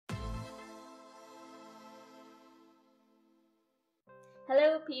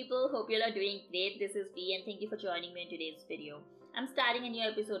Hello people, hope you all are doing great. This is V and thank you for joining me in today's video. I'm starting a new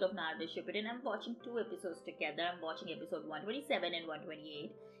episode of Naruto Shippuden. I'm watching two episodes together. I'm watching episode 127 and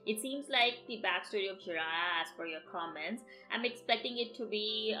 128. It seems like the backstory of Jiraiya as per your comments. I'm expecting it to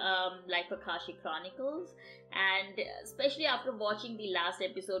be like Kakashi Chronicles, and especially after watching the last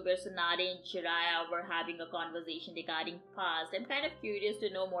episode where Tsunade and Jiraiya were having a conversation regarding past. I'm kind of curious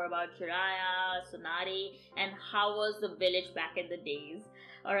to know more about Jiraiya, Tsunade, and how was the village back in the days.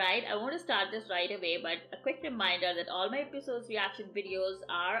 Alright, I want to start this right away, but a quick reminder that all my episodes reaction videos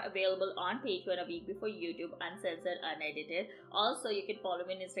are available on Patreon a week before YouTube, uncensored, unedited. Also, you can follow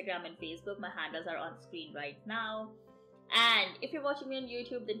me on Instagram and Facebook. My handles are on screen right now. And if you're watching me on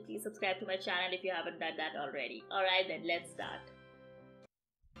YouTube, then please subscribe to my channel if you haven't done that already. Alright, then let's start.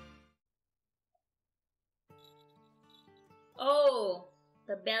 Oh,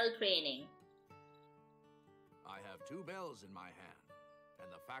 the bell training. I have two bells in my hand. And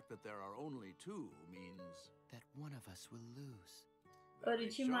the fact that there are only two means that one of us will lose.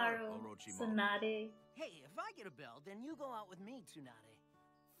 Orochimaru, Tsunade. Hey, if I get a bell, then you go out with me, Tsunade.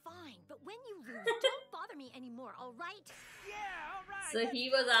 Fine, but when you lose, don't bother me anymore, alright? Yeah, alright! So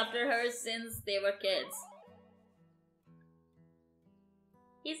he was after her since they were kids.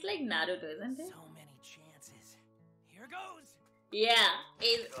 He's like Naruto, isn't he? So many chances. Here goes! Yeah,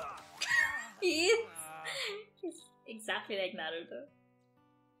 he's exactly like Naruto.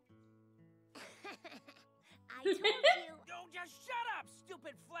 I told you. Don't just shut up,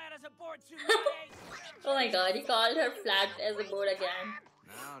 stupid flat as a board, Tsunade! Oh my god, he called her flat as a board again.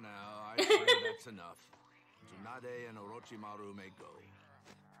 Now, I think that's enough. Tsunade and Orochimaru may go.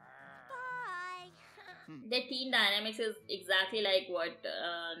 Bye. Their team dynamics is exactly like what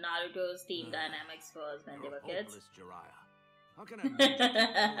Naruto's team dynamics was when they were kids. Hopeless, Jiraiya. How can a ninja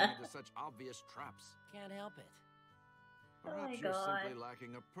fall into such obvious traps? Can't help it. Perhaps you're simply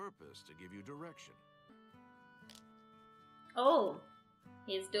lacking a purpose to give you direction. Oh,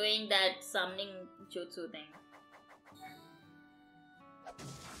 he's doing that summoning jutsu thing.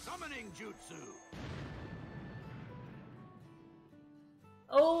 Summoning jutsu!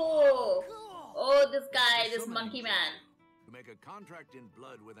 Oh, this guy, this monkey man. You make a contract in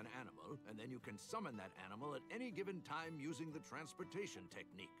blood with an animal, and then you can summon that animal at any given time using the transportation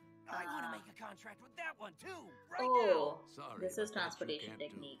technique. I want to make a contract with that one too, right Oh, now. Sorry, this is but that you transportation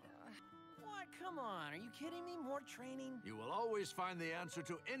can't technique. What? Come on, are you kidding me? More training? You will always find the answer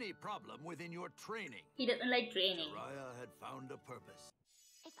to any problem within your training. He doesn't like training. Jiraiya had found a purpose.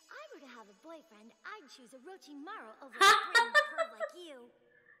 If I were to have a boyfriend, I'd choose Orochimaru over a brain curve like you.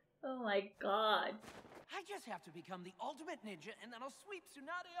 Oh my god. I just have to become the ultimate ninja and then I'll sweep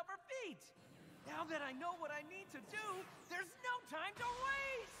Tsunade off her feet. Now that I know what I need to do, there's no time to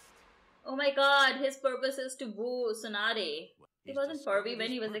waste! Oh my god, his purpose is to woo Tsunade. He He's wasn't discovered pervy when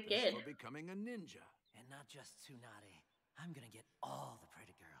his he was a purpose kid. For becoming a ninja. And not just Tsunade. I'm gonna get all the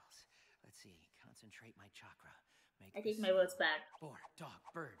pretty girls. Let's see, concentrate my chakra. Make I take my words back. boar, dog,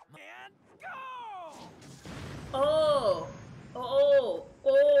 bird, and go! Oh!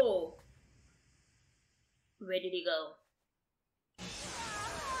 Where did he go?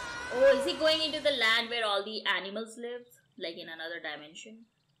 Oh, is he going into the land where all the animals live? Like in another dimension?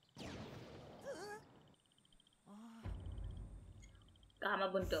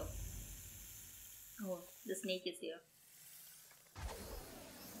 Kamabunto. Oh, the snake is here.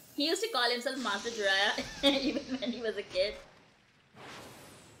 He used to call himself Master Jiraiya even when he was a kid.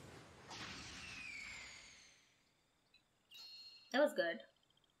 That was good.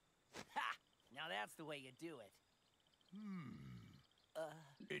 Ha! Now that's the way you do it.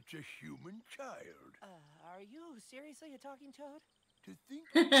 It's a human child. Are you seriously a talking toad? To think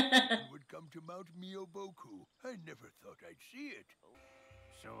that would come to Mount Miyoboku. I never thought I'd see it.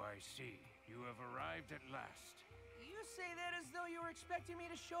 So I see. You have arrived at last. You say that as though you were expecting me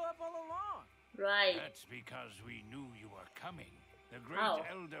to show up all along. Right. That's because we knew you were coming. The great How?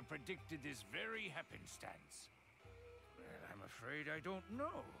 elder predicted this very happenstance. Well, I'm afraid I don't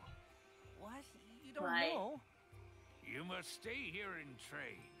know. What? You don't Why? know? You must stay here and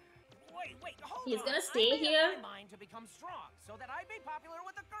train. Wait, hold He's on. gonna stay I made here? up my mind to become strong, so that I'd be popular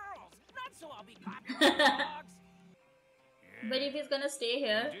with the girls, not so I'll be popular with the dogs. Yeah, But if he's gonna stay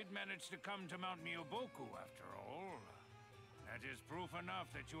you here, did manage to come to Mount Miyoboku after all. That is proof enough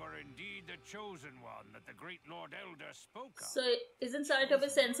that you are indeed the chosen one that the great Lord Elder spoke of. so isn't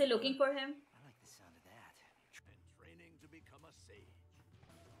Saratobi Sensei looking for him? I like the sound of that. And training to become a sage.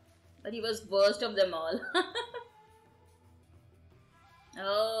 But he was worst of them all.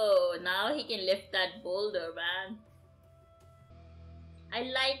 Oh, now he can lift that boulder, man. I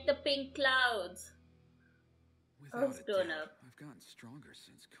like the pink clouds. Without grown up. I've gotten stronger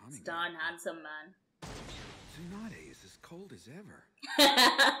since coming. Darn handsome man. Tsunade is as cold as ever. His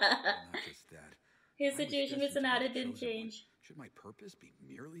Not just that. situation with Tsunade didn't change. Should my purpose be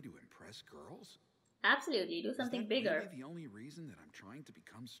merely to impress girls? Absolutely, do something Is that bigger. really the only reason that I'm trying to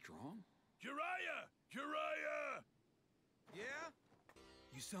become strong? Jiraiya! Jiraiya! Yeah?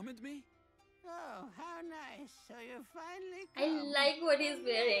 You summoned me? Oh, how nice. So you finally I come. like what he's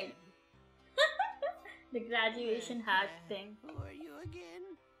wearing. The graduation hat thing. Who are you again?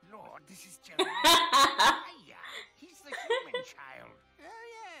 Lord, this is Jiraiya. He's the human child. Oh,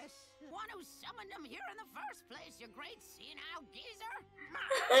 yes. One who summoned him here in the first place, you great senile geezer.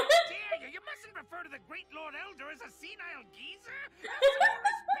 How dare you? You mustn't refer to the great Lord Elder as a senile geezer. Have some more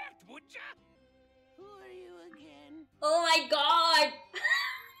respect, would ya? Who are you again? Oh my god!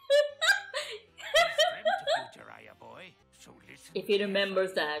 Friend to you, Jiraiya boy. So listen. If he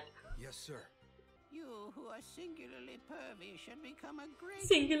remembers that. Yes, sir. You who are singularly pervy should become a great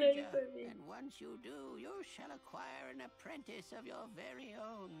Singularly ninja. pervy. And once you do, you shall acquire an apprentice of your very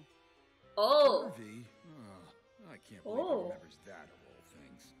own. Oh! Harvey? Oh, I can't believe Oh. he remembers that of all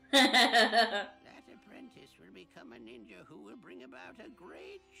things. That apprentice will become a ninja who will bring about a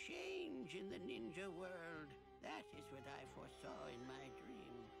great change in the ninja world. That is what I foresaw in my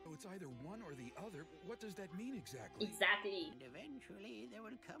dream. Oh, it's either one or the other. What does that mean exactly? Exactly. And eventually, there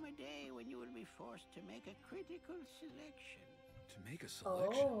will come a day when you will be forced to make a critical selection. To make a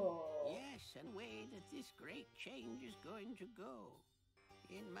selection? Oh. Yes, and way that this great change is going to go.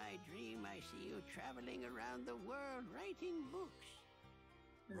 In my dream, I see you traveling around the world writing books.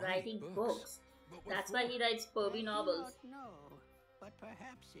 Writing books. But what That's for? why he writes pervy I novels. do not know, but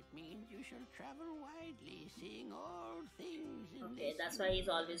perhaps it means you shall travel widely, seeing all things in Okay, this that's why he's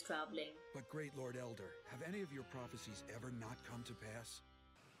universe. always traveling. But Great Lord Elder, have any of your prophecies ever not come to pass?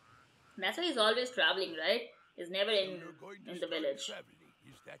 That's why he's always traveling, right? He's never So in you're going to the start village. traveling,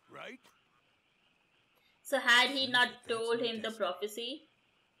 is that right? So had he Seems not that that's told your him the destiny. prophecy,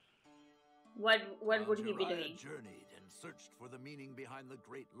 what would he be Jiraiya doing? journeyed and searched for the meaning behind the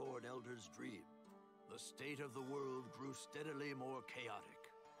great Lord Elder's dream. The state of the world grew steadily more chaotic.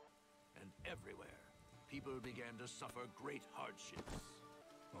 And everywhere, people began to suffer great hardships.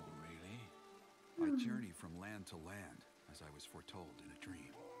 Oh, really? I journey from land to land, as I was foretold in a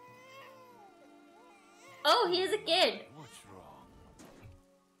dream. Oh, he is a kid. What's wrong?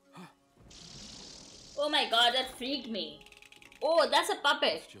 Oh my god, that freaked me. Oh, that's a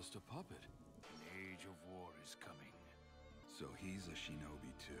puppet. It's just a puppet. An age of war is coming. So he's a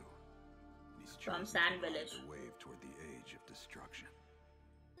shinobi too. And he's From chosen Sand to ride Village. the wave toward the age of destruction.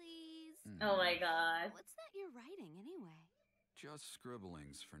 Please. Oh my god. What's that you're writing anyway? Just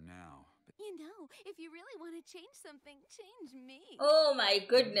scribblings for now. But You know, if you really want to change something, change me. Oh my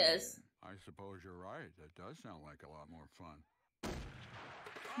goodness. I suppose you're right. That does sound like a lot more fun.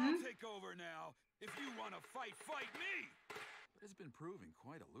 I'll take over now. If you want to fight, fight me! But it's been proving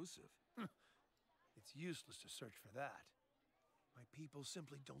quite elusive. It's useless to search for that. My people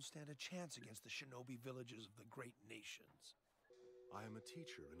simply don't stand a chance against the shinobi villages of the great nations. I am a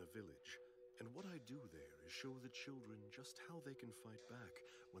teacher in a village, and what I do there is show the children just how they can fight back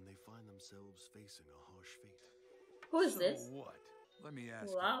when they find themselves facing a harsh fate. Who is this? What? Let me ask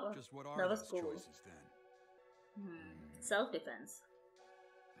Wow, you, just what that are was those cool. choices then? Self-defense.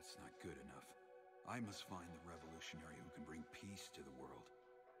 That's not good enough. I must find the revolutionary who can bring peace to the world.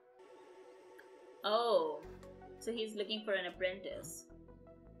 Oh, so he's looking for an apprentice.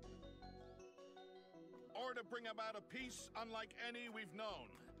 Or to bring about a peace unlike any we've known.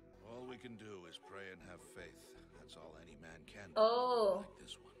 All we can do is pray and have faith. That's all any man can do. Oh. Like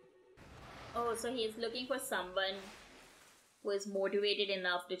this one. Oh, so he's looking for someone who is motivated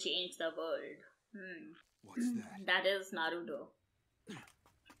enough to change the world. What's that? That is Naruto.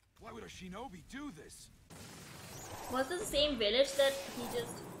 Why would a shinobi do this? Was this the same village that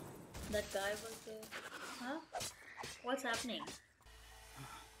that guy was there? Huh? What's happening?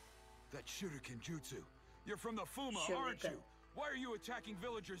 That shuriken jutsu. You're from the Fuma, aren't Shuriken. you? Why are you attacking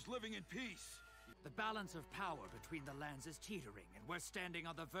villagers living in peace? The balance of power between the lands is teetering, and we're standing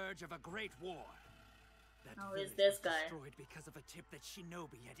on the verge of a great war. That How is village this was guy? destroyed because of a tip that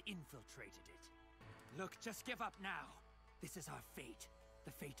shinobi had infiltrated it. Look, just give up now. This is our fate.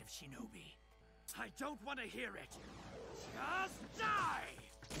 The fate of shinobi. I don't want to hear it. Just die!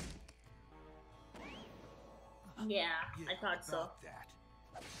 Yeah, I thought so. About that.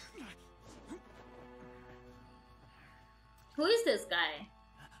 Who is this guy?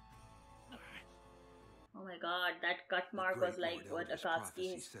 Oh my god, that cut mark was Great like Lord what Elder's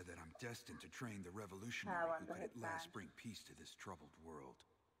prophecy Akatsuki's. said that I'm destined to train the revolutionary I who want the could at last headband. bring peace to this troubled world.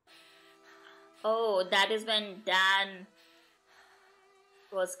 Oh, that is when Dan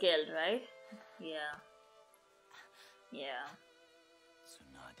was killed, right? Yeah. Yeah.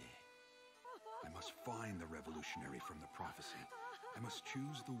 Tsunade. I must find the revolutionary from the prophecy. I must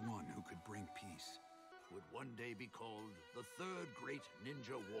choose the one who could bring peace. Would one day be called the Third Great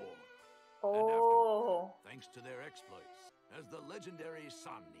Ninja War. Oh. And afterward, thanks to their exploits, as the legendary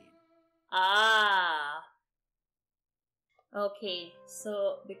Sannin. Ah. Okay,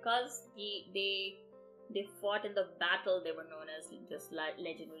 so because they fought in the battle, they were known as this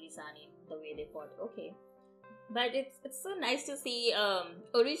legendary Sannin. The way they fought, okay. But it's so nice to see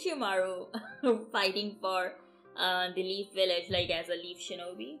Orochimaru fighting for the Leaf Village, like as a Leaf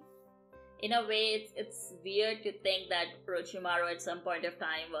Shinobi. In a way, it's weird to think that Orochimaru at some point of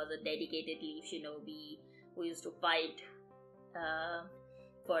time was a dedicated Leaf Shinobi who used to fight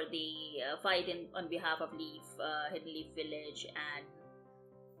for the on behalf of Hidden Leaf Village, and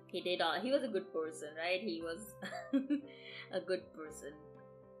he was a good person, right? He was a good person,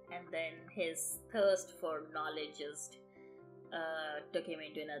 and then his thirst for knowledge just took him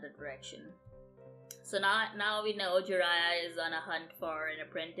into another direction. So now we know Jiraiya is on a hunt for an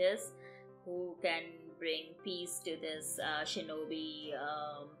apprentice who can bring peace to this shinobi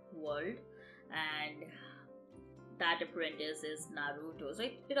world, and that apprentice is Naruto. So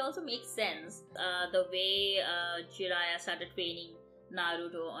it also makes sense the way Jiraiya started training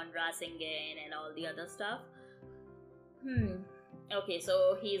Naruto on Rasengan and all the other stuff. Okay,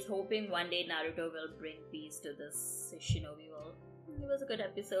 so he's hoping one day Naruto will bring peace to this shinobi world. It was a good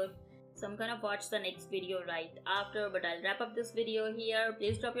episode. So I'm gonna watch the next video right after, but I'll wrap up this video here.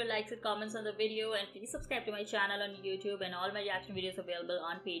 Please drop your likes and comments on the video, and please subscribe to my channel on YouTube, and all my reaction videos available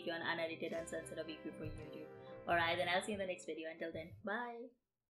on Patreon, unedited and censored weekly for YouTube. Alright, then I'll see you in the next video. Until then, bye!